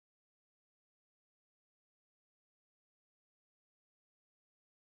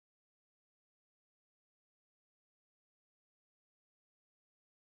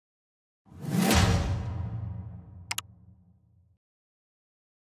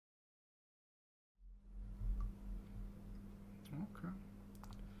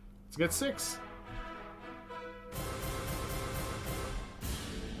Let's get 6.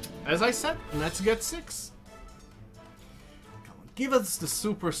 As I said, let's get 6. Come on, give us the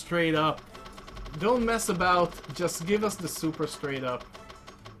super straight up. Don't mess about, just give us the super straight up.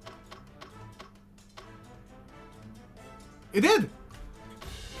 It did!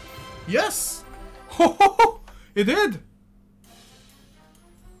 Yes! It did!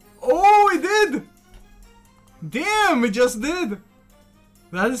 Oh, it did! Damn, it just did!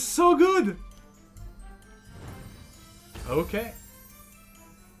 That is so good! Okay.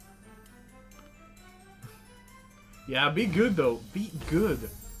 Yeah, be good though. Be good.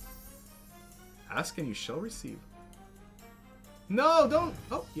 Ask and you shall receive. No, don't.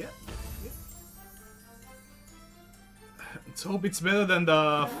 Oh, yeah. Yeah. Let's hope it's better than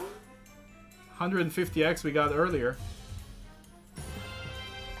the 150x we got earlier.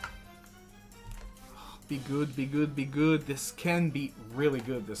 Be good, be good, be good. This can be really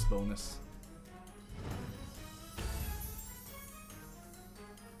good, this bonus.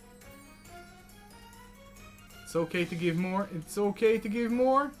 It's okay to give more. It's okay to give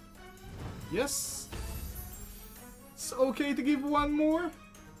more. Yes. It's okay to give one more.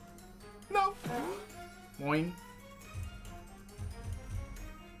 No. Boing.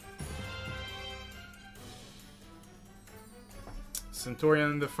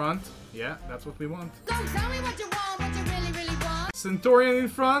 Centurion in the front. Yeah, that's what we want. Don't tell me what you want, what you really, really want. Centurion in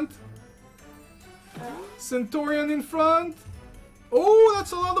front. Centurion in front. Oh,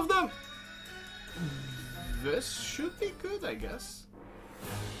 that's a lot of them. This should be good, I guess.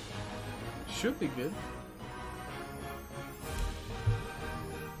 Should be good.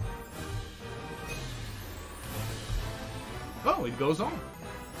 Oh, it goes on.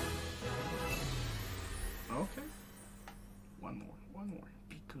 Okay. One more. One more.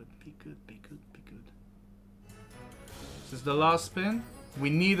 Be good, be good, be good, be good. This is the last spin. We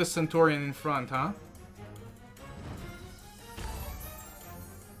need a Centurion in front, huh?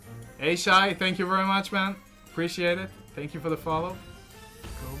 Hey, Shai, thank you very much, man. Appreciate it. Thank you for the follow.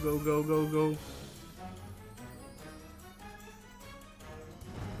 Go, go, go, go, go.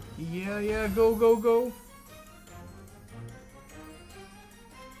 Yeah, yeah, go, go, go.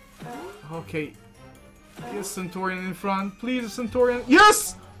 Okay. Yes, Centurion in front. Please, Centurion.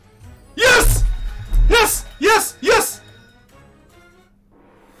 Yes! Yes! Yes! Yes! Yes!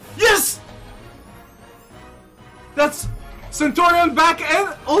 Yes! That's Centurion back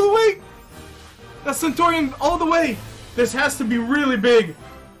and all the way. That's Centurion all the way. This has to be really big.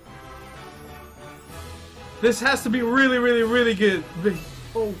 This has to be really, really, really good. Big.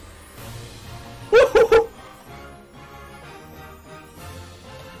 Oh.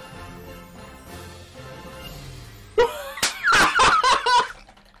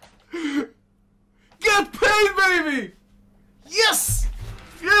 Get paid, baby! Yes!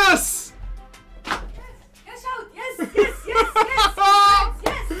 Yes! Yes, out! Yes, yes, yes, yes!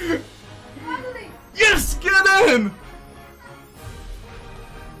 Yes, yes! Finally! Yes! Get in!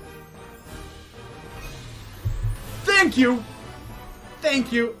 Thank you!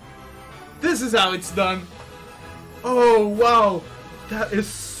 Thank you! This is how it's done. Oh, wow! That is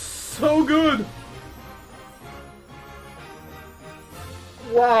so good!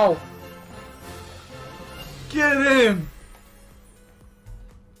 Wow! Get in!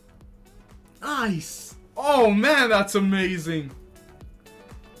 Nice! Oh man, that's amazing!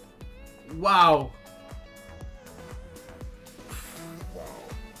 Wow!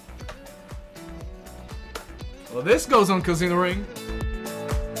 Well, this goes on Casino Ring.